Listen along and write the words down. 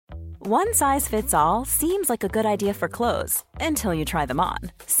One size fits all seems like a good idea for clothes until you try them on.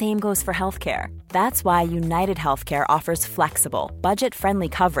 Same goes for healthcare. That's why United Healthcare offers flexible, budget-friendly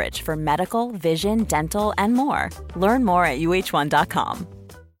coverage for medical, vision, dental, and more. Learn more at uh1.com.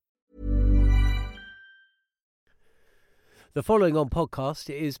 The following on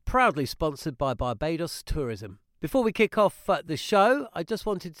podcast is proudly sponsored by Barbados Tourism. Before we kick off the show, I just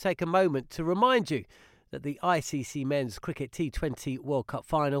wanted to take a moment to remind you that the ICC Men's Cricket T20 World Cup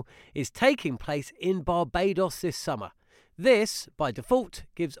Final is taking place in Barbados this summer. This, by default,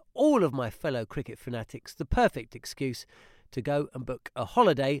 gives all of my fellow cricket fanatics the perfect excuse to go and book a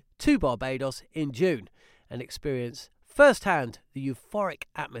holiday to Barbados in June and experience firsthand the euphoric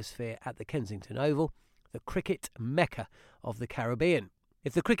atmosphere at the Kensington Oval, the cricket mecca of the Caribbean.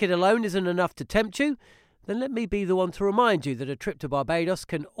 If the cricket alone isn't enough to tempt you, then let me be the one to remind you that a trip to Barbados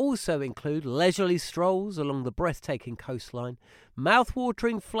can also include leisurely strolls along the breathtaking coastline,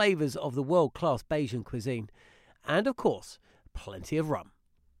 mouth-watering flavours of the world-class Bajan cuisine, and, of course, plenty of rum.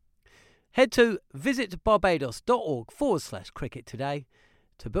 Head to visitbarbados.org/cricket today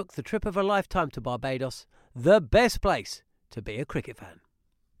to book the trip of a lifetime to Barbados, the best place to be a cricket fan.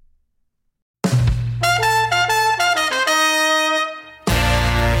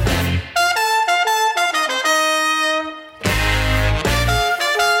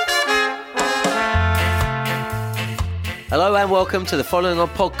 Hello and welcome to the following on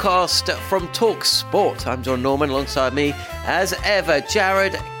podcast from Talk Sport. I'm John Norman, alongside me, as ever,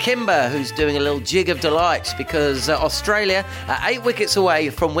 Jared Kimber, who's doing a little jig of delight because Australia are 8 wickets away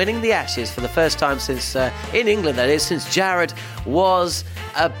from winning the Ashes for the first time since, in England that is, since Jared was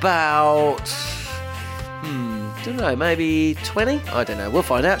about, don't know, maybe 20? I don't know, we'll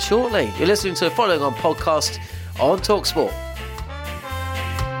find out shortly. You're listening to the following on podcast on Talk Sport.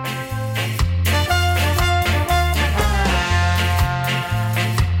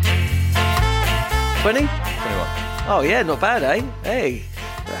 20? 21. Oh, yeah, not bad, eh? Hey,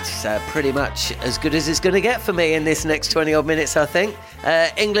 that's pretty much as good as it's going to get for me in this next 20-odd minutes, I think.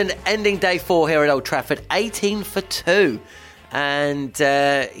 England ending day 4 here at Old Trafford, 18 for 2. And,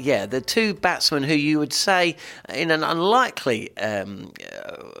 the two batsmen who you would say, in an unlikely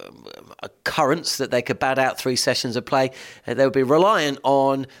occurrence that they could bat out 3 sessions of play, they would be reliant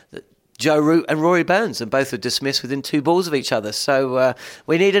on Joe Root and Rory Burns, and both were dismissed within 2 balls of each other. So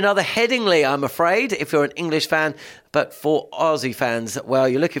we need another Headingley, I'm afraid, if you're an English fan. But for Aussie fans, well,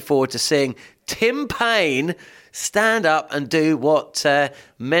 you're looking forward to seeing Tim Paine stand up and do what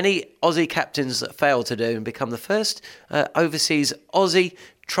many Aussie captains failed to do and become the first overseas Aussie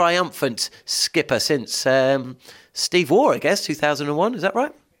triumphant skipper since Steve Waugh, I guess, 2001. Is that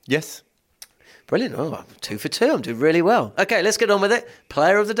right? Yes. Brilliant. Oh, I'm 2 for 2. I'm doing really well. Okay, let's get on with it.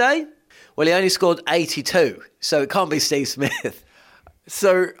 Player of the day? Well, he only scored 82, so it can't be Steve Smith.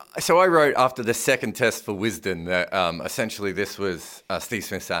 So I wrote after the second test for Wisden that essentially this was Steve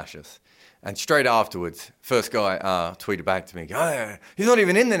Smith's Ashes. And straight afterwards, first guy tweeted back to me, oh, he's not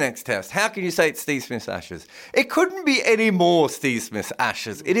even in the next test. How can you say it's Steve Smith's Ashes? It couldn't be any more Steve Smith's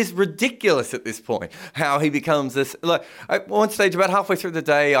Ashes. It is ridiculous at this point how he becomes this. Like, at one stage, about halfway through the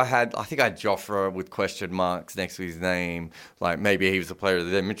day, I think I had Jofra with question marks next to his name. Like maybe he was a player of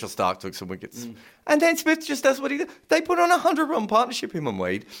the day. Mitchell Starc took some wickets. And then Smith just does what he did. They put on a 100-run partnership, him and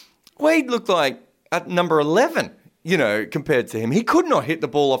Wade. Wade looked like at number 11. Compared to him. He could not hit the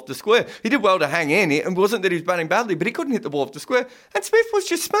ball off the square. He did well to hang in. It wasn't that he was batting badly, but he couldn't hit the ball off the square. And Smith was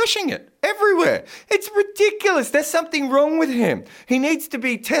just smashing it everywhere. It's ridiculous. There's something wrong with him. He needs to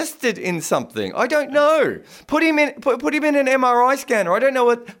be tested in something. I don't know. Put him in an MRI scanner. I don't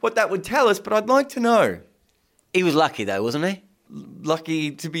know what that would tell us, but I'd like to know. He was lucky, though, wasn't he?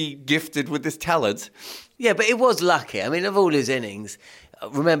 Lucky to be gifted with this talent. Yeah, but it was lucky. I mean, of all his innings,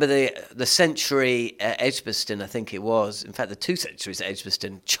 remember the century at Edgbaston, I think it was. In fact, the 2 centuries at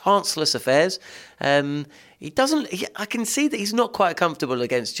Edgbaston, chanceless affairs. I can see that he's not quite comfortable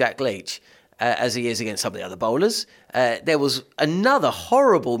against Jack Leach as he is against some of the other bowlers. There was another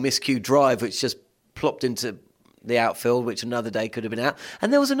horrible miscued drive which just plopped into the outfield, which another day could have been out.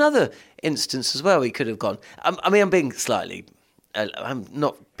 And there was another instance as well he could have gone. I'm being slightly... I'm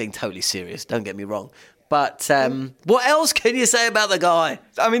not being totally serious, don't get me wrong. But what else can you say about the guy?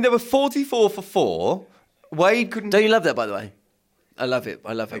 I mean, there were 44 for 4. Wade couldn't... Don't you love that, by the way? I love it.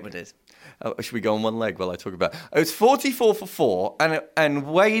 I love it when it is. Should we go on one leg while I talk about it? It was 44 for 4, and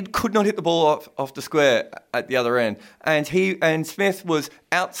Wade could not hit the ball off the square at the other end. And Smith was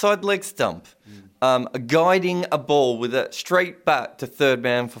outside leg stump, guiding a ball with a straight bat to third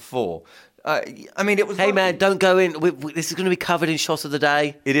man for 4. I mean, it was. Hey man, don't go in. This is going to be covered in shot of the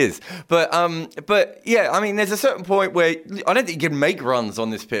day. It is, but yeah, I mean, there's a certain point where I don't think you can make runs on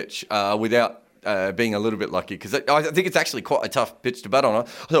this pitch without being a little bit lucky, because I think it's actually quite a tough pitch to bat on. I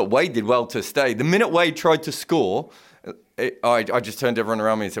thought Wade did well to stay. The minute Wade tried to score, I just turned to everyone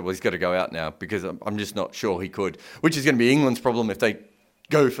around me and said, well, he's got to go out now, because I'm just not sure he could, which is going to be England's problem if they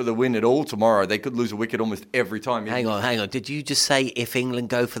go for the win at all tomorrow. They could lose a wicket almost every time. Hang on. Did you just say if England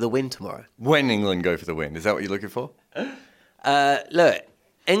go for the win tomorrow? When England go for the win. Is that what you're looking for? Look,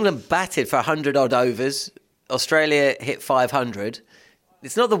 England batted for 100-odd overs. Australia hit 500.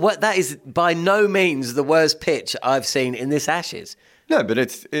 It's not that is by no means the worst pitch I've seen in this Ashes. No, but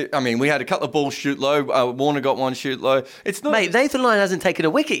I mean, we had a couple of balls shoot low. Warner got one shoot low. It's not. Mate, Nathan Lyon hasn't taken a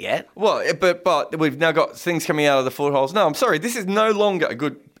wicket yet. Well, but we've now got things coming out of the footholes. No, I'm sorry. This is no longer a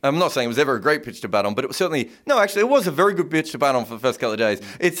good. I'm not saying it was ever a great pitch to bat on, but it was certainly. No, actually, it was a very good pitch to bat on for the first couple of days.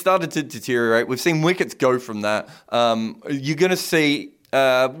 It started to deteriorate. We've seen wickets go from that. You're going to see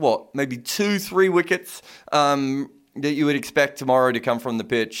maybe 2-3 wickets. That you would expect tomorrow to come from the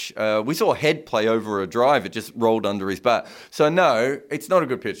pitch. We saw Head play over a drive. It just rolled under his bat. So, no, it's not a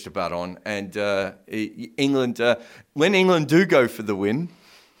good pitch to bat on. And England, when England do go for the win,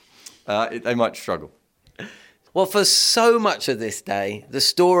 they might struggle. Well, for so much of this day, the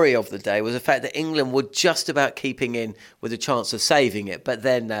story of the day was the fact that England were just about keeping in with a chance of saving it. But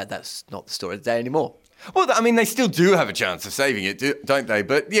then that's not the story of the day anymore. Well, I mean, they still do have a chance of saving it, don't they?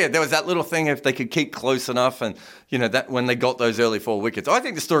 But yeah, there was that little thing if they could keep close enough, and that when they got those early 4 wickets. I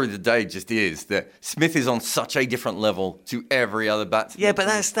think the story of the day just is that Smith is on such a different level to every other batsman. Yeah, but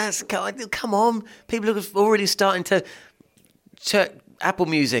that's come on. People are already starting to check Apple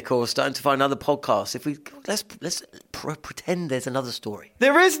Music or starting to find other podcasts. Let's pretend there's another story.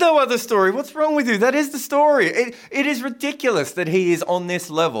 There is no other story. What's wrong with you? That is the story. It is ridiculous that he is on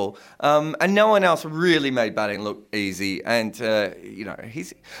this level, and no one else really made batting look easy. And story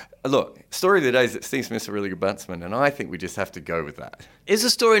of the day is that Steve Smith's a really good batsman, and I think we just have to go with that. Is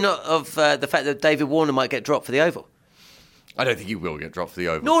the story not of the fact that David Warner might get dropped for the Oval? I don't think he will get dropped for the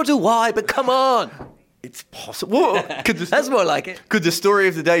Oval. Nor do I. But come on. It's possible. That's more like it. Could the story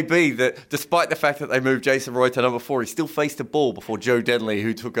of the day be that despite the fact that they moved Jason Roy to number 4, he still faced a ball before Joe Denley,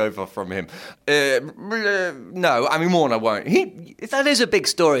 who took over from him? No, I mean, Warner won't. That is a big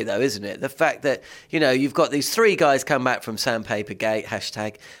story, though, isn't it? The fact that, you've got these 3 guys come back from Sandpapergate,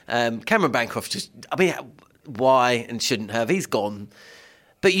 hashtag. Cameron Bancroft why and shouldn't have. He's gone.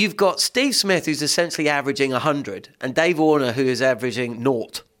 But you've got Steve Smith, who's essentially averaging 100, and Dave Warner, who is averaging 0.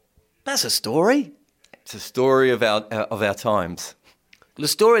 That's a story. It's a story of our times. The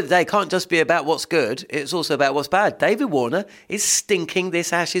story of the day can't just be about what's good. It's also about what's bad. David Warner is stinking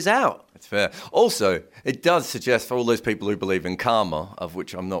this Ashes out. That's fair. Also, it does suggest for all those people who believe in karma, of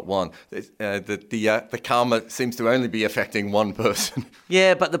which I'm not one, that the karma seems to only be affecting one person.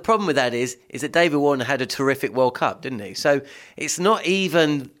 Yeah, but the problem with that is that David Warner had a terrific World Cup, didn't he? So it's not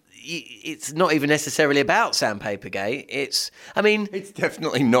even necessarily about Sandpapergate. It's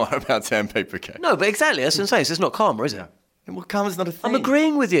definitely not about Sandpapergate. No, but exactly. That's what I'm saying. So it's not karma, is it? Well, karma's not a thing. I'm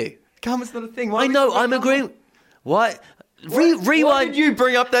agreeing with you. Karma's not a thing. I know, I'm agreeing. Why? Rewind. Why did you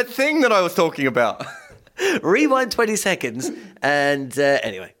bring up that thing that I was talking about? Rewind 20 seconds. And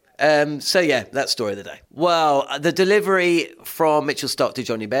anyway. That story of the day. Well, the delivery from Mitchell Starc to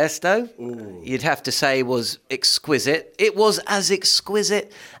Johnny Bairstow, you'd have to say was exquisite. It was as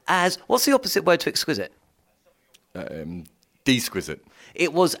exquisite as... What's the opposite word to exquisite? Desquisite.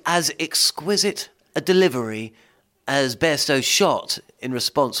 It was as exquisite a delivery as Bairstow's shot in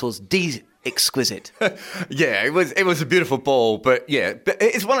response was exquisite. Yeah, it was a beautiful ball, but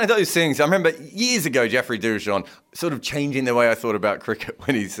it's one of those things. I remember years ago, Geoffrey Dujon sort of changing the way I thought about cricket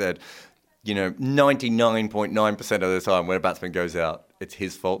when he said, 99.9% of the time when a batsman goes out, it's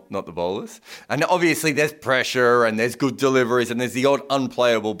his fault, not the bowler's. And obviously there's pressure and there's good deliveries and there's the odd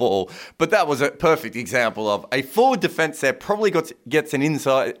unplayable ball. But that was a perfect example of a forward defence there probably gets an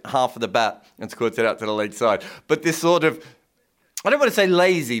inside half of the bat and squirts it out to the leg side. But this sort of, I don't want to say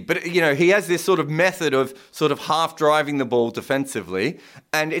lazy, but he has this sort of method of sort of half driving the ball defensively,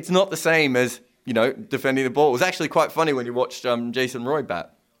 and it's not the same as defending the ball. It was actually quite funny when you watched Jason Roy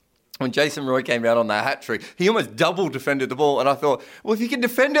bat. When Jason Roy came out on that hat trick, he almost double defended the ball, and I thought, well, if you can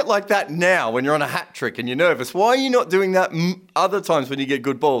defend it like that now when you're on a hat trick and you're nervous, why are you not doing that other times when you get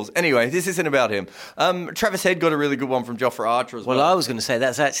good balls? Anyway, this isn't about him. Travis Head got a really good one from Jofra Archer as well. Well, I was going to say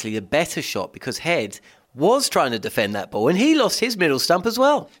that's actually a better shot because Head was trying to defend that ball, and he lost his middle stump as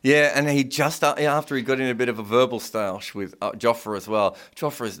well. Yeah, and he just after he got in a bit of a verbal stoush with Jofra as well.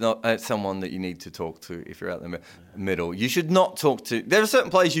 Jofra is not someone that you need to talk to if you're out in the middle. You should not talk to. There are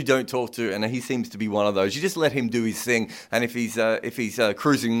certain players you don't talk to, and he seems to be one of those. You just let him do his thing, and if he's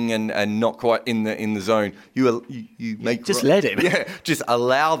cruising and not quite in the zone, you make just let him. Yeah, just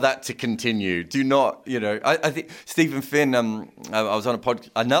allow that to continue. Do not, I think Stephen Finn. I was on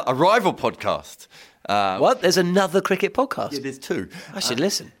a rival podcast. What? There's another cricket podcast? Yeah, there's two. I should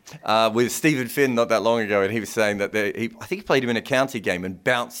listen. With Stephen Finn not that long ago, and he was saying that I think he played him in a county game and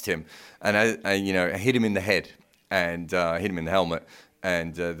bounced him, and hit him in the head and hit him in the helmet.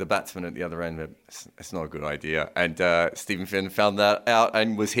 And the batsman at the other end went, it's not a good idea. And Stephen Finn found that out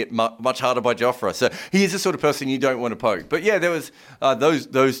and was hit much harder by Jofra. So he is the sort of person you don't want to poke. But yeah, there was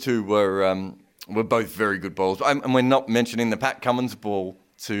those two were both very good bowls. And we're not mentioning the Pat Cummins ball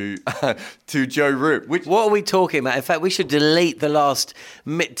to Joe Root. What are we talking about? In fact, we should delete the last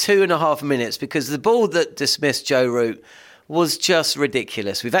 2.5 minutes because the ball that dismissed Joe Root was just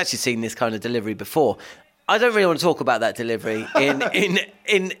ridiculous. We've actually seen this kind of delivery before. I don't really want to talk about that delivery in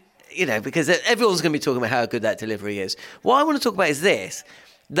because everyone's going to be talking about how good that delivery is. What I want to talk about is this.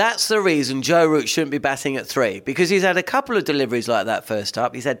 That's the reason Joe Root shouldn't be batting at 3, because he's had a couple of deliveries like that first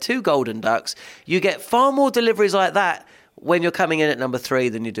up. He's had 2 golden ducks. You get far more deliveries like that when you're coming in at number 3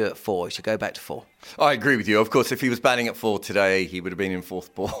 than you do at 4. You should go back to 4. I agree with you. Of course, if he was batting at 4 today, he would have been in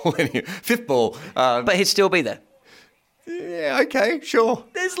 4th ball, 5th ball. But he'd still be there. Yeah, okay, sure.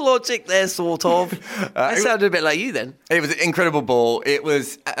 There's logic there, sort of. That sounded a bit like you then. It was an incredible ball. It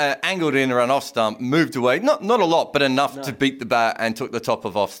was angled in around off stump, moved away. Not a lot, but enough to beat the bat and took the top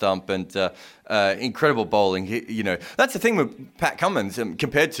of off stump. And incredible bowling. That's the thing with Pat Cummins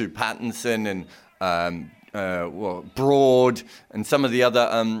compared to Pattinson and Broad and some of the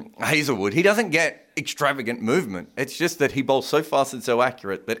other Hazelwood. He doesn't get extravagant movement. It's just that he bowls so fast and so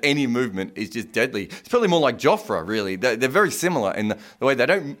accurate that any movement is just deadly. It's probably more like Jofra, really. They're very similar in the way they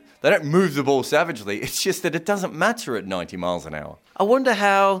don't move the ball savagely. It's just that it doesn't matter at 90 miles an hour. I wonder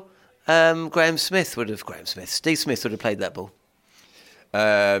how Steve Smith would have played that ball.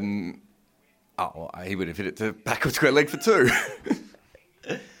 He would have hit it to backward square leg for 2.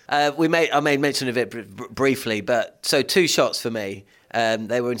 I made mention of it briefly, but so 2 shots for me.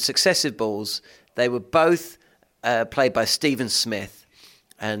 They were in successive balls. They were both played by Stephen Smith,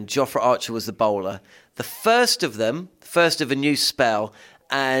 and Jofra Archer was the bowler. The first of them, first of a new spell,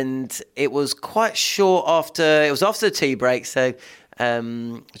 and it was quite short after. It was after the tea break, so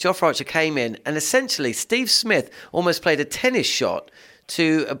Jofra Archer came in, and essentially Steve Smith almost played a tennis shot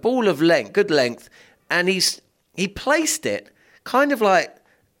to a ball of length, good length, and he placed it kind of like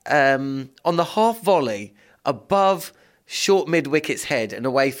on the half volley above short mid-wicket's head and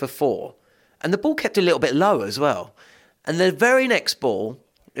away for 4. And the ball kept a little bit low as well. And the very next ball,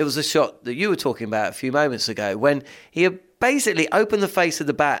 it was a shot that you were talking about a few moments ago, when he had basically opened the face of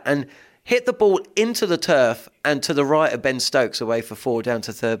the bat and hit the ball into the turf and to the right of Ben Stokes away for 4 down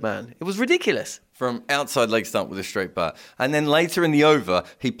to 3rd man. It was ridiculous. From outside leg stump with a straight bat. And then later in the over,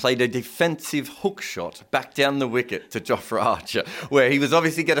 he played a defensive hook shot back down the wicket to Jofra Archer, where he was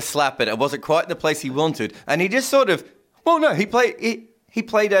obviously going to slap it. It wasn't quite in the place he wanted. And he just sort of, he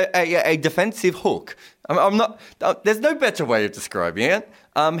played a defensive hook. There's no better way of describing it.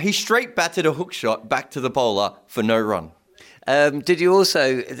 He straight batted a hook shot back to the bowler for no run. Did you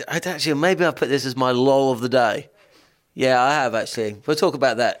also, maybe I've put this as my lol of the day. Yeah, I have actually. We'll talk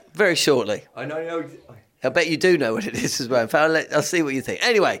about that very shortly. I know. I bet you do know what it is as well. In fact, I'll see what you think.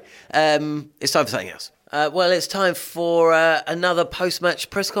 Anyway, it's time for something else. Well, it's time for another post-match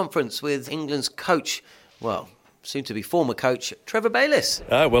press conference with England's coach, soon to be former coach, Trevor Bayliss.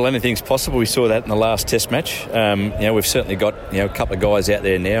 Well, anything's possible. We saw that in the last Test match. We've certainly got a couple of guys out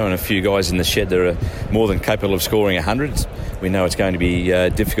there now and a few guys in the shed that are more than capable of scoring 100. We know it's going to be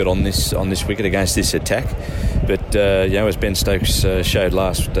difficult on this wicket against this attack. But as Ben Stokes showed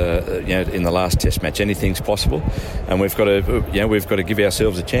in the last Test match, anything's possible, and we've got to give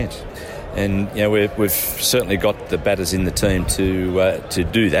ourselves a chance. And we've certainly got the batters in the team to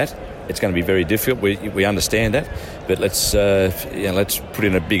do that. It's going to be very difficult. We understand that, but let's put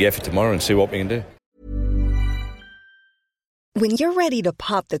in a big effort tomorrow and see what we can do. When you're ready to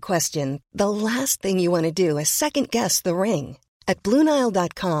pop the question, the last thing you want to do is second-guess the ring. At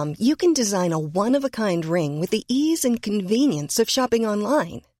BlueNile.com, you can design a one-of-a-kind ring with the ease and convenience of shopping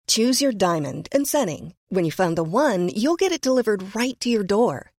online. Choose your diamond and setting. When you find the one, you'll get it delivered right to your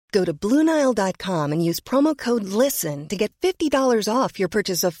door. Go to BlueNile.com and use promo code LISTEN to get $50 off your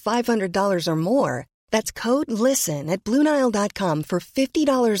purchase of $500 or more. That's code LISTEN at BlueNile.com for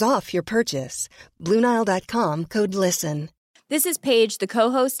 $50 off your purchase. BlueNile.com, code LISTEN. This is Paige, the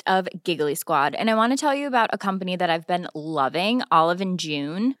co-host of Giggly Squad, and I want to tell you about a company that I've been loving, Olive &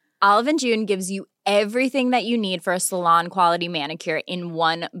 June. Olive & June gives you everything that you need for a salon-quality manicure in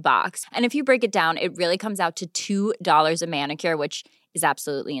one box. And if you break it down, it really comes out to $2 a manicure, which is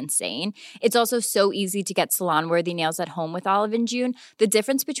absolutely insane. It's also so easy to get salon-worthy nails at home with Olive & June. The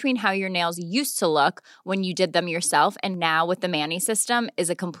difference between how your nails used to look when you did them yourself and now with the Mani system is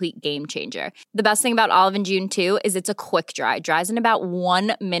a complete game changer. The best thing about Olive & June, too, is it's a quick dry. Dries in about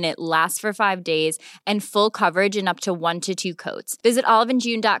 1 minute, lasts for 5 days, and full coverage in up to 1 to 2 coats. Visit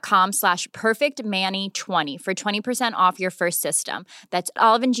oliveandjune.com/perfectmani20 for 20% off your first system. That's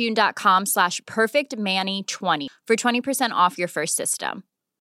oliveandjune.com/perfectmani20 for 20% off your first system.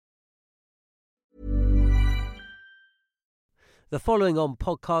 The following on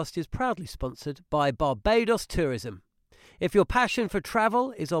podcast is proudly sponsored by Barbados Tourism. If your passion for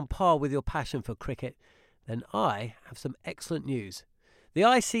travel is on par with your passion for cricket, then I have some excellent news. The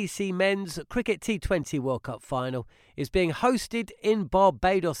ICC Men's Cricket T20 World Cup Final is being hosted in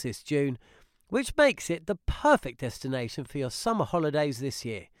Barbados this June, which makes it the perfect destination for your summer holidays this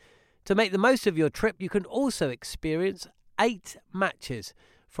year. To make the most of your trip, you can also experience 8 matches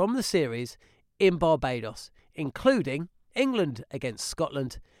from the series in Barbados, including England against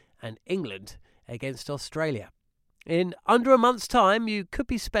Scotland and England against Australia. In under a month's time, you could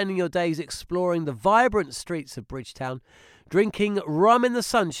be spending your days exploring the vibrant streets of Bridgetown, drinking rum in the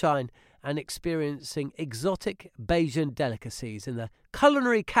sunshine and experiencing exotic Bajan delicacies. In the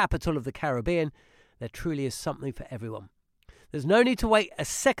culinary capital of the Caribbean, there truly is something for everyone. There's no need to wait a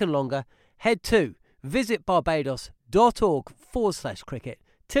second longer. Head to visitbarbados.org/cricket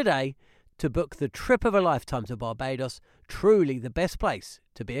today to book the trip of a lifetime to Barbados. Truly the best place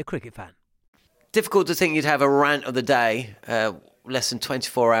to be a cricket fan. Difficult to think you'd have a rant of the day, less than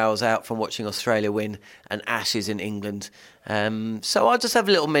 24 hours out from watching Australia win and Ashes in England. So I'll just have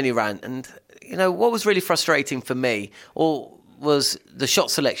a little mini rant. And, you know, what was really frustrating for me was the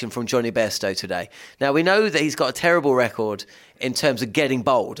shot selection from Jonny Bairstow today. Now, we know that he's got a terrible record in terms of getting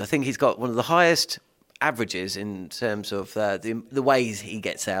bowled. I think he's got one of the highest averages in terms of the ways he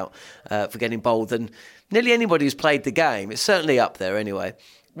gets out for getting bowled than nearly anybody who's played the game. It's certainly up there anyway.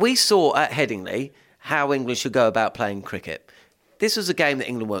 We saw at Headingley how England should go about playing cricket. This was a game that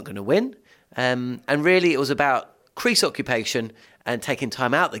England weren't going to win, and really it was about crease occupation and taking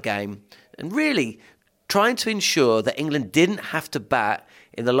time out of the game and really trying to ensure that England didn't have to bat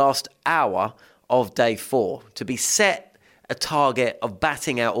in the last hour of day 4 to be set a target of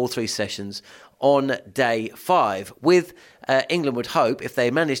batting out all 3 sessions on day 5, with England would hope, if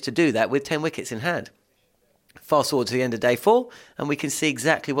they managed to do that, with 10 wickets in hand. Fast forward to the end of day 4, and we can see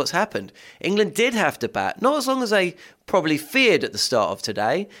exactly what's happened. England did have to bat, not as long as they probably feared at the start of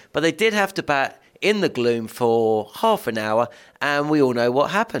today, but they did have to bat in the gloom for half an hour, and we all know what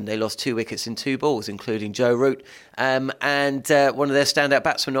happened. They lost 2 wickets in 2 balls, including Joe Root and one of their standout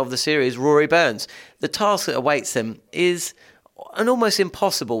batsmen of the series, Rory Burns. The task that awaits them is an almost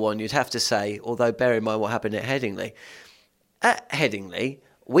impossible one, you'd have to say, although bear in mind what happened at Headingley. At Headingley,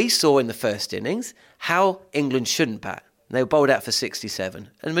 we saw in the first innings how England shouldn't bat. They were bowled out for 67.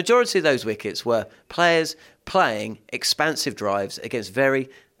 And the majority of those wickets were players playing expansive drives against very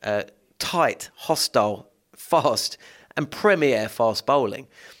tight, hostile, fast and premier fast bowling.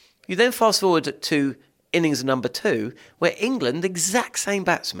 You then fast forward to innings number 2, where England, the exact same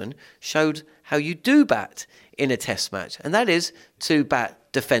batsman, showed how you do bat in a test match, and that is to bat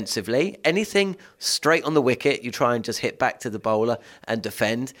defensively. Anything straight on the wicket, you try and just hit back to the bowler and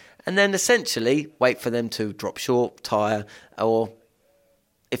defend, and then essentially wait for them to drop short, tire, or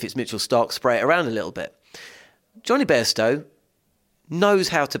if it's Mitchell Starc, spray it around a little bit. Jonny Bairstow knows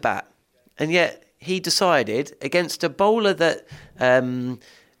how to bat, and yet he decided against a bowler that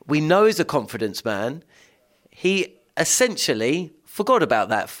we know is a confidence man, he essentially forgot about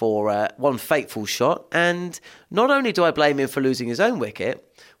that for one fateful shot. And not only do I blame him for losing his own wicket,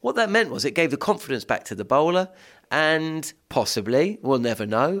 what that meant was it gave the confidence back to the bowler, and possibly, we'll never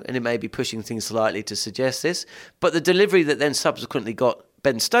know, and it may be pushing things slightly to suggest this, but the delivery that then subsequently got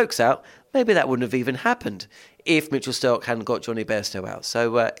Ben Stokes out, maybe that wouldn't have even happened if Mitchell Starc hadn't got Jonny Bairstow out.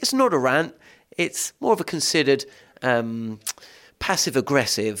 So it's not a rant, it's more of a considered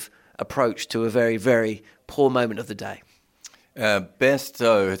passive-aggressive approach to a very, very poor moment of the day.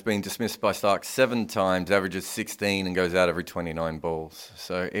 Bairstow has been dismissed by Starc 7 times, averages 16 and goes out every 29 balls.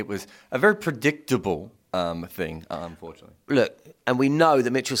 So it was a very predictable thing, unfortunately. Look, and we know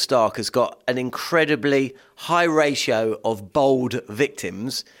that Mitchell Starc has got an incredibly high ratio of bowled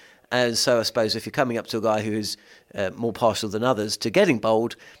victims, And so I suppose if you're coming up to a guy who's more partial than others to getting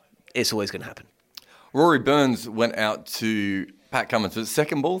bowled, it's always going to happen. Rory Burns went out to Pat Cummins. Was it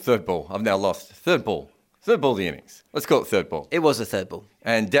second ball? Third ball. I've now lost. Third ball. Third ball of the innings. Let's call it third ball. It was a third ball.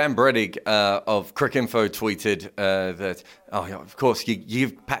 And Dan Bredig of Cricinfo tweeted that, of course, you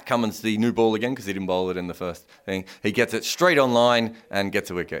give Pat Cummins the new ball again because he didn't bowl it in the first thing. He gets it straight on line and gets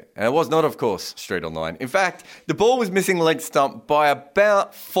a wicket. And it was not, of course, straight on line. In fact, the ball was missing leg stump by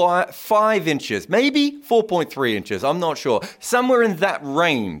about 5 inches, maybe 4.3 inches. I'm not sure. Somewhere in that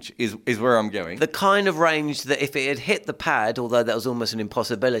range is where I'm going. The kind of range that if it had hit the pad, although that was almost an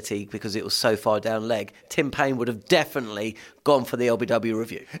impossibility because it was so far down leg, Tim Payne would have definitely gone for the LBW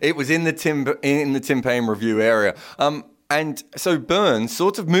review. It was in the Tim Payne review area. And so Burns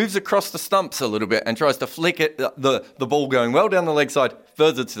sort of moves across the stumps a little bit and tries to flick it, the ball going well down the leg side,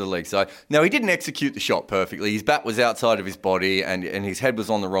 further to the leg side. Now, he didn't execute the shot perfectly. His bat was outside of his body and his head was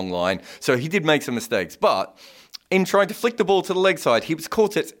on the wrong line. So he did make some mistakes. But in trying to flick the ball to the leg side, he was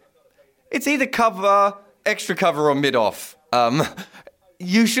caught it's either cover, extra cover, or mid-off.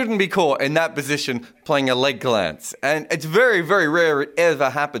 You shouldn't be caught in that position playing a leg glance. And it's very, very rare it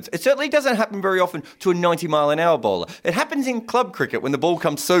ever happens. It certainly doesn't happen very often to a 90-mile-an-hour bowler. It happens in club cricket when the ball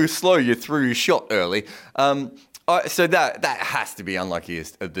comes so slow you threw your shot early. So that has to be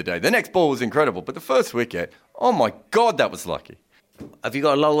unluckiest of the day. The next ball was incredible, but the first wicket, oh my God, that was lucky. Have you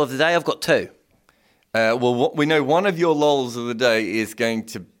got a lull of the day? I've got two. Well, we know one of your lulls of the day is going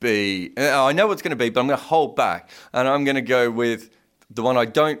to be... I know what's going to be, but I'm going to hold back. And I'm going to go with... The one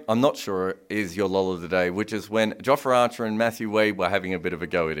I'm not sure is your lull of the day, which is when Jofra Archer and Matthew Wade were having a bit of a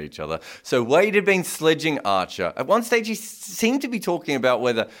go at each other. So Wade had been sledging Archer. At one stage, he seemed to be talking about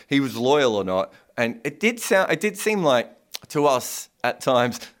whether he was loyal or not. And it did seem like, to us at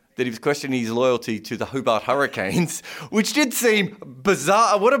times, that he was questioning his loyalty to the Hobart Hurricanes, which did seem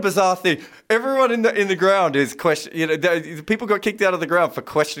bizarre. What a bizarre thing. Everyone in the ground is people got kicked out of the ground for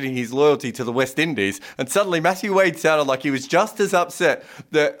questioning his loyalty to the West Indies, and suddenly Matthew Wade sounded like he was just as upset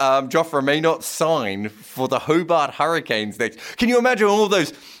that Jofra may not sign for the Hobart Hurricanes next. Can you imagine all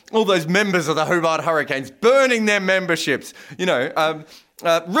those members of the Hobart Hurricanes burning their memberships,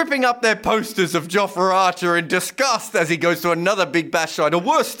 ripping up their posters of Jofra Archer in disgust as he goes to another Big Bash side, or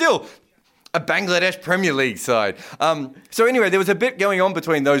worse still, a Bangladesh Premier League side. So anyway, there was a bit going on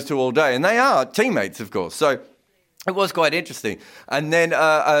between those two all day, and they are teammates, of course. So it was quite interesting. And then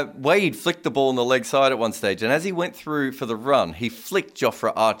Wade flicked the ball on the leg side at one stage, and as he went through for the run, he flicked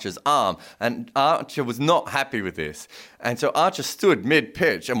Jofra Archer's arm, and Archer was not happy with this. And so Archer stood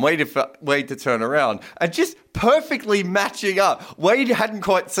mid-pitch and waited for Wade to turn around, and just perfectly matching up. Wade hadn't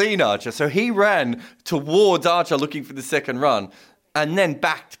quite seen Archer, so he ran towards Archer looking for the second run, and then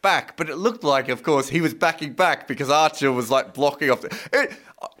backed back. But it looked like, of course, he was backing back because Archer was like blocking off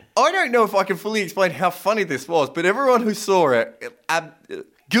I don't know if I can fully explain how funny this was, but everyone who saw it,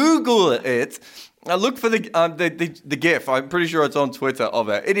 Google it. Look for the GIF. I'm pretty sure it's on Twitter of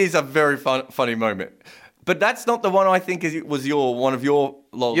it. It is a very funny moment. But that's not the one I think was one of your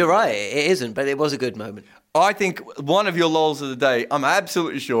lols. You're right, it isn't, but it was a good moment. I think one of your lols of the day, I'm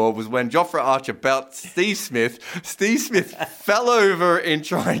absolutely sure, was when Jofra Archer bounced Steve Smith. Steve Smith fell over in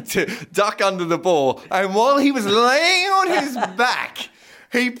trying to duck under the ball, and while he was laying on his back,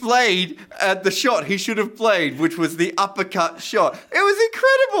 he played the shot he should have played, which was the uppercut shot. It was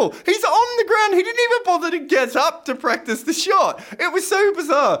incredible. He's on the ground. He didn't even bother to get up to practice the shot. It was so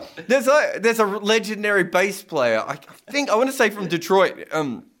bizarre. There's a legendary bass player, I want to say from Detroit,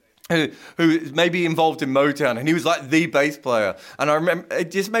 who may be involved in Motown, and he was like the bass player. And I remember,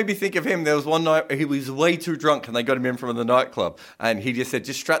 it just made me think of him. There was one night he was way too drunk and they got him in from the nightclub, and he just said,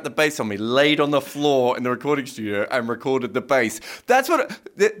 just strap the bass on me, laid on the floor in the recording studio and recorded the bass. That's what,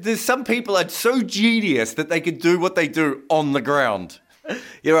 there's some people are so genius that they could do what they do on the ground.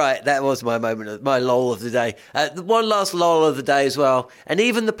 You're right, that was my moment, my lull of the day. One last lull of the day as well, and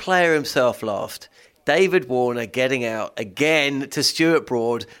even the player himself laughed. David Warner getting out again to Stuart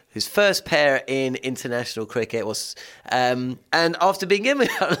Broad, whose first pair in international cricket was, and after being given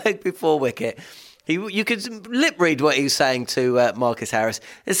a leg before wicket, you could lip read what he was saying to Marcus Harris.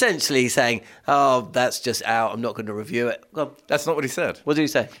 Essentially saying, "Oh, that's just out. I'm not going to review it." Well, that's not what he said. What did he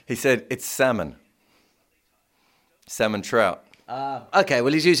say? He said it's salmon trout. Okay,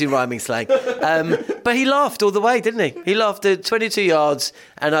 well, he's using rhyming slang. But he laughed all the way, didn't he? He laughed at 22 yards,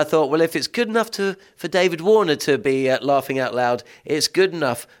 and I thought, well, if it's good enough for David Warner to be laughing out loud, it's good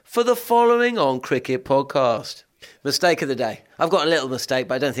enough for the following On Cricket podcast. Mistake of the day. I've got a little mistake,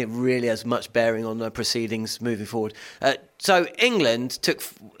 but I don't think it really has much bearing on the proceedings moving forward. So England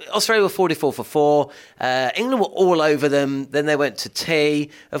Australia were 44 for 4. England were all over them. Then they went to tea.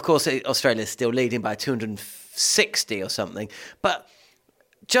 Of course, Australia's still leading by 260 or something. But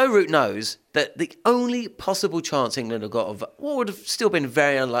Joe Root knows that the only possible chance England have got of what would have still been a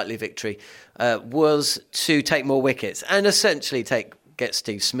very unlikely victory was to take more wickets and essentially get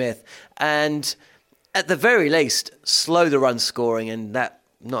Steve Smith and at the very least slow the run scoring and that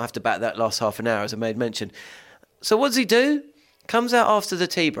not have to bat that last half an hour, as I made mention. So what does he do? Comes out after the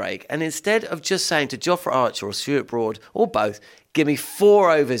tea break and instead of just saying to Jofra Archer or Stuart Broad or both, give me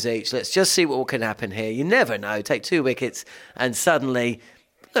 4 overs each, let's just see what can happen here. You never know, take 2 wickets and suddenly,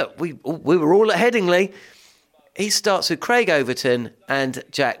 look, we were all at Headingley. He starts with Craig Overton and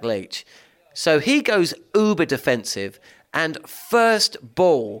Jack Leach. So he goes uber defensive and first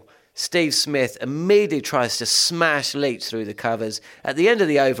ball, Steve Smith immediately tries to smash Leach through the covers. At the end of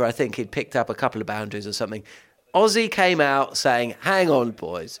the over, I think he'd picked up a couple of boundaries or something. Aussie came out saying, hang on,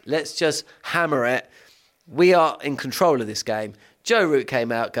 boys, let's just hammer it. We are in control of this game. Joe Root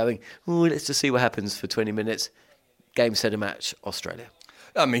came out going, let's just see what happens for 20 minutes. Game, set, a match, Australia.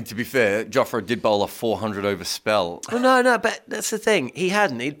 I mean, to be fair, Jofra did bowl a 400-over spell. Well, no, but that's the thing. He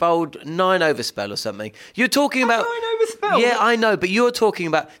hadn't. He'd bowled 9-over spell or something. You're talking about... 9-over spell? Yeah, I know, but you're talking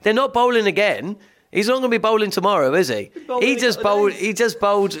about... They're not bowling again. He's not going to be bowling tomorrow, is he? He just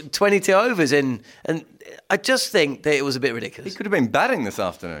bowled 22 overs in... And I just think that it was a bit ridiculous. He could have been batting this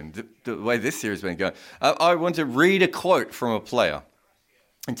afternoon, the way this series has been going. I want to read a quote from a player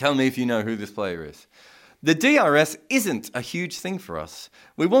and tell me if you know who this player is. The DRS isn't a huge thing for us.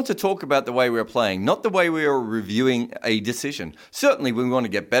 We want to talk about the way we're playing, not the way we are reviewing a decision. Certainly, we want to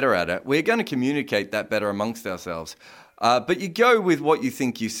get better at it. We're going to communicate that better amongst ourselves. But you go with what you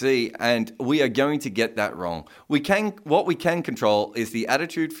think you see, and we are going to get that wrong. What we can control is the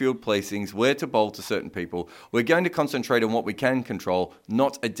attitude, field placings, where to bowl to certain people. We're going to concentrate on what we can control,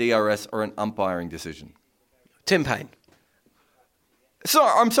 not a DRS or an umpiring decision. Tim Paine.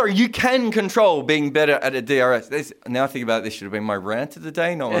 I'm sorry, you can control being better at a DRS. Now I think about it, this should have been my rant of the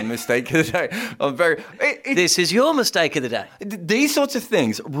day, not my mistake of the day. This is your mistake of the day. These sorts of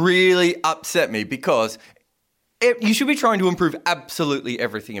things really upset me because you should be trying to improve absolutely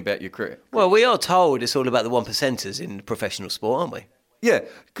everything about your career. Well, we are told it's all about the 1%ers in professional sport, aren't we? Yeah,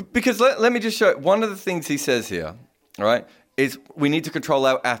 because let me just show one of the things he says here, right, is we need to control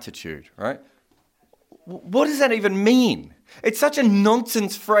our attitude, right? What does that even mean? It's such a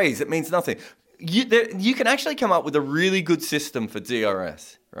nonsense phrase. It means nothing. You can actually come up with a really good system for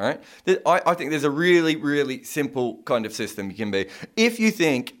DRS, right? I think there's a really, really simple kind of system you can be. If you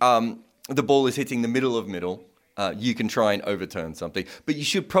think the ball is hitting the middle of middle, you can try and overturn something. But you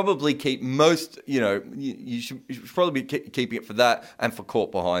should probably keep you should probably be keeping it for that and for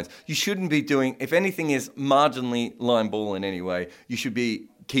caught behinds. You shouldn't be doing, if anything is marginally line ball in any way, you should be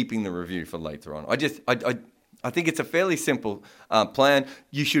keeping the review for later on. I think it's a fairly simple plan.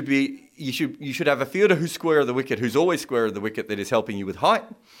 You should have a fielder who's square of the wicket, who's always square of the wicket, that is helping you with height,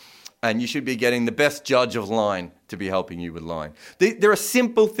 and you should be getting the best judge of line to be helping you with line. There are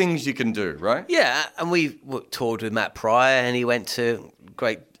simple things you can do, right? Yeah, and we toured with Matt Pryor, and he went to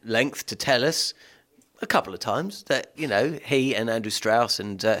great length to tell us a couple of times that, he and Andrew Strauss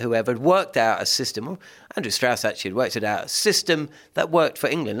and whoever had worked out a system. Well, Andrew Strauss actually had worked it out, a system that worked for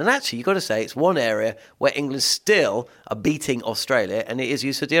England. And actually, you've got to say, it's one area where England still are beating Australia, and it is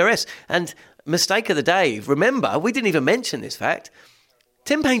use of DRS. And mistake of the day, remember, we didn't even mention this fact.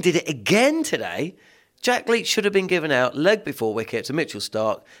 Tim Paine did it again today. Jack Leach should have been given out leg before wicket to Mitchell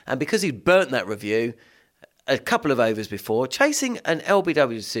Starc, and because he'd burnt that review a couple of overs before, chasing an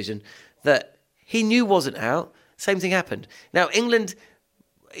LBW decision that he knew wasn't out, same thing happened. Now, England,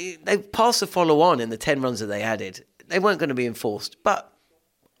 they passed the follow-on in the 10 runs that they added. They weren't going to be enforced, but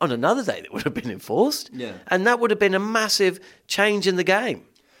on another day, they would have been enforced. Yeah. And that would have been a massive change in the game.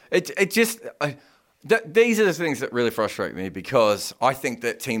 These are the things that really frustrate me because I think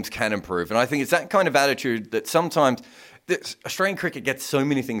that teams can improve. And I think it's that kind of attitude that sometimes Australian cricket gets so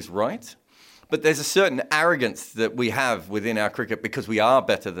many things right, but there's a certain arrogance that we have within our cricket because we are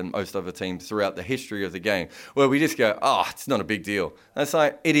better than most other teams throughout the history of the game, where we just go, it's not a big deal. And it's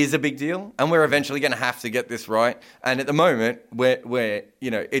like, it is a big deal, and we're eventually going to have to get this right. And at the moment,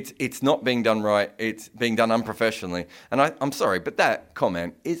 it's not being done right, it's being done unprofessionally. And I'm sorry, but that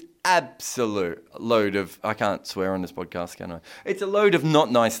comment is absolute load of, I can't swear on this podcast, can I? It's a load of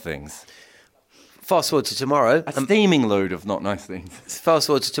not nice things. Fast forward to tomorrow. A steaming load of not nice things. Fast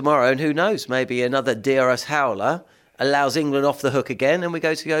forward to tomorrow, and who knows, maybe another DRS howler allows England off the hook again, and we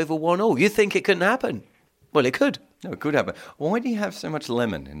go to the Oval 1-1. You think it couldn't happen? Well, it could. No, it could happen. Why do you have so much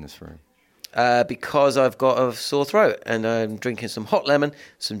lemon in this room? Because I've got a sore throat and I'm drinking some hot lemon,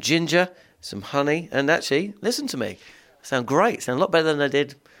 some ginger, some honey, and actually, listen to me. I sound great. Sound a lot better than I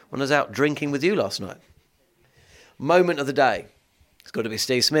did when I was out drinking with you last night. Moment of the day. It's got to be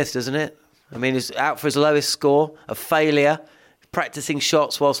Steve Smith, doesn't it? I mean, he's out for his lowest score, a failure, practicing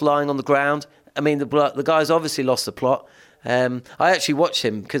shots whilst lying on the ground. I mean, the guy's obviously lost the plot. I actually watched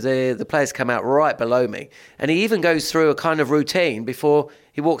him because the players come out right below me, and he even goes through a kind of routine before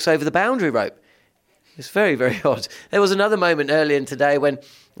he walks over the boundary rope. It's very, very odd. There was another moment earlier in today when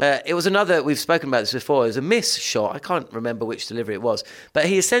it was another, we've spoken about this before, it was a miss shot. I can't remember which delivery it was, but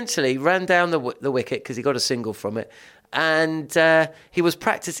he essentially ran down the wicket because he got a single from it, and he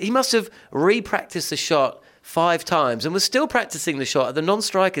must have re-practiced the shot 5 times and was still practicing the shot at the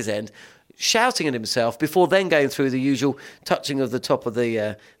non-striker's end, shouting at himself before then going through the usual touching of the top of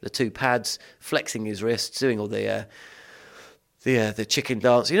the 2 pads, flexing his wrists, doing all the chicken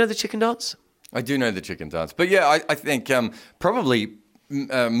dance. You know the chicken dance? I do know the chicken dance. But yeah, I think probably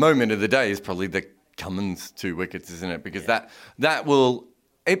moment of the day is probably the Cummins 2 wickets, isn't it? Because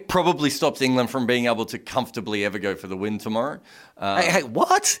it probably stops England from being able to comfortably ever go for the win tomorrow. Hey,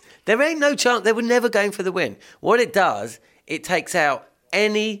 what? There ain't no chance. They were never going for the win. What it does, it takes out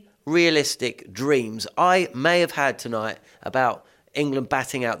any realistic dreams I may have had tonight about England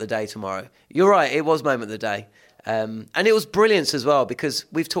batting out the day tomorrow. You're right, it was moment of the day. And it was brilliance as well, because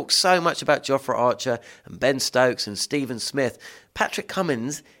we've talked so much about Jofra Archer and Ben Stokes and Stephen Smith. Patrick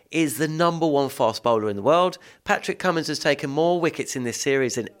Cummins is the number 1 fast bowler in the world. Patrick Cummins has taken more wickets in this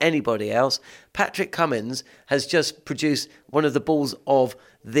series than anybody else. Patrick Cummins has just produced one of the balls of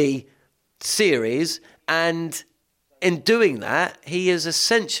the series, and in doing that, he has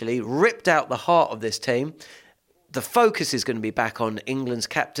essentially ripped out the heart of this team. The focus is going to be back on England's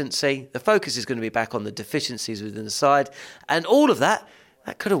captaincy. The focus is going to be back on the deficiencies within the side. And all of that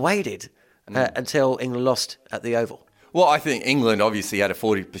could have waited until England lost at the Oval. Well, I think England obviously had a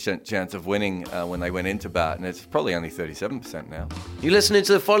 40% chance of winning when they went into bat, and it's probably only 37% now. You're listening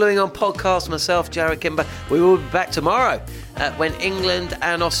to the Following On podcast, myself, Jarrod Kimber. We will be back tomorrow when England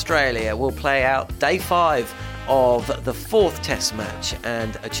and Australia will play out day 5 of the 4th Test match,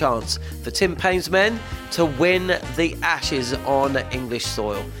 and a chance for Tim Paine's men to win the Ashes on English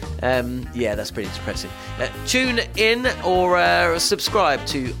soil. That's pretty depressing. Tune in or subscribe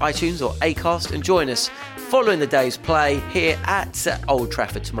to iTunes or Acast and join us following the day's play here at Old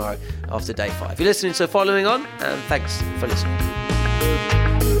Trafford tomorrow after day 5. You're listening to Following On, and thanks for listening.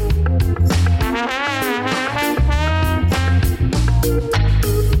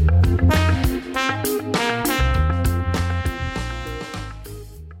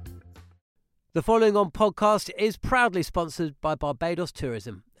 The Following On podcast is proudly sponsored by Barbados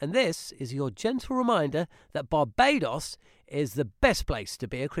Tourism, and this is your gentle reminder that Barbados is the best place to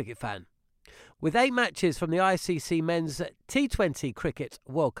be a cricket fan. With 8 matches from the ICC Men's T20 Cricket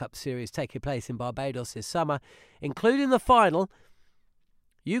World Cup Series taking place in Barbados this summer, including the final,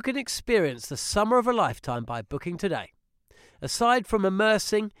 you can experience the summer of a lifetime by booking today. Aside from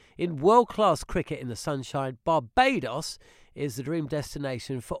immersing in world-class cricket in the sunshine, Barbados is the dream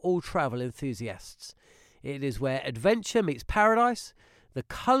destination for all travel enthusiasts. It is where adventure meets paradise, the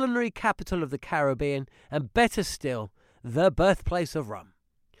culinary capital of the Caribbean, and better still, the birthplace of rum.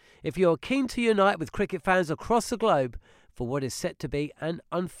 If you're keen to unite with cricket fans across the globe for what is set to be an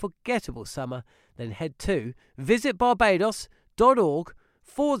unforgettable summer, then head to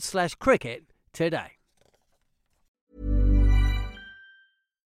visitbarbados.org/cricket today.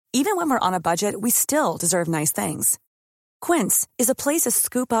 Even when we're on a budget, we still deserve nice things. Quince is a place to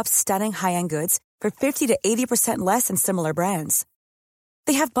scoop up stunning high-end goods for 50 to 80% less than similar brands.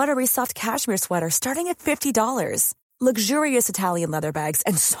 They have buttery soft cashmere sweaters starting at $50, luxurious Italian leather bags,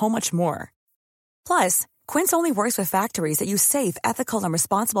 and so much more. Plus, Quince only works with factories that use safe, ethical, and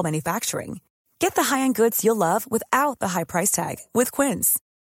responsible manufacturing. Get the high-end goods you'll love without the high price tag with Quince.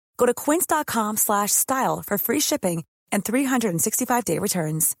 Go to quince.com/style for free shipping and 365-day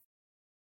returns.